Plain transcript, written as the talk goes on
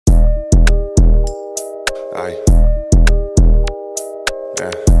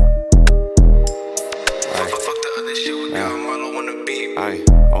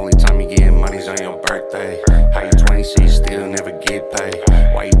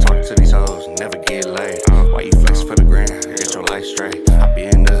talk to these hoes, never get laid? Why you flex for the gram, get your life straight? I be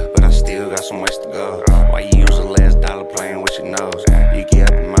in there, but I still got some ways to go. Why you use the last dollar playing with your nose? You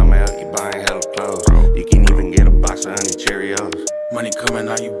get up in my mouth, you buying hella clothes. You can even get a box of honey Cheerios. Money coming,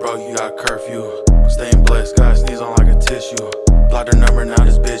 now you broke, you got curfew. Staying blessed, got sneeze on like a tissue. Blocked her number, now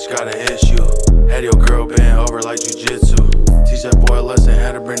this bitch got an issue. Had your girl bent over like jujitsu. Teach that boy a lesson,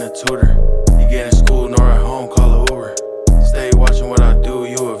 had to bring a tutor. You get in school, nor at home, call a Uber. Stay watching what I do,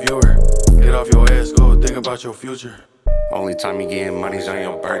 you a viewer. Get off your ass, go think about your future. Only time you getting money's on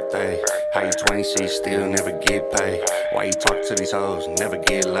your birthday. How you 26, still never get paid? Why you talk to these hoes, never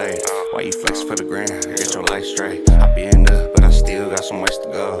get laid? Why you flex for the gram, get your life straight? I be in there, but I still got some ways to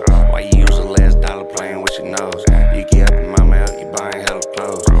go. Why you use the last dollar playing with your nose? You get up in my mouth, you buying hella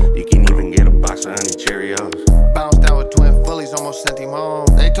clothes. You can even get a box of honey Cheerios. Bounced out with twin Phillies, almost sent him home.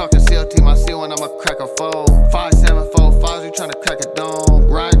 They talking CLT, my C when I'ma crack a fold. 5745, you tryna crack a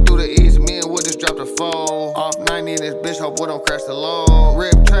dome. Riding through the east, me and Wood just dropped a fold. Off 90 in this bitch, hope we don't crash the load.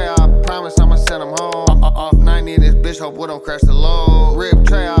 Rip Trey, I promise I'ma send him home. Off 90 in this bitch, hope we don't crash the load. Rip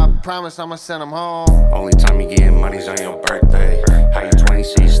Trey, I promise I'ma send him home. Only time you getting money's on your birthday. How you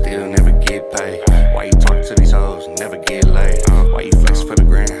 26, still never get paid? Why you talk to these hoes, never get laid? Why you flex for the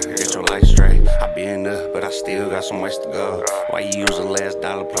gram, get your life straight? I be in there, but I still got some ways to go. Why you use the last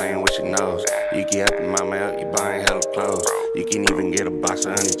dollar playing with your nose? You get up in my mouth, you buying hella clothes. You can even get a box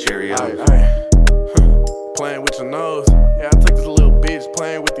of honey Cheerios. Playing with your nose. Yeah, I take this little bitch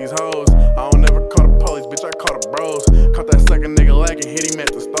playing with these hoes. I don't never call the police, bitch, I call the bros. Caught that second nigga lagging, hit him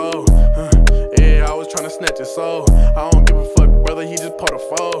at the stove. Yeah, I was tryna snatch his soul. I don't give a fuck, brother, he just put a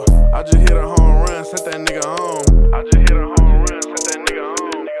fold. I just hit a home run, sent that nigga home. I just hit a home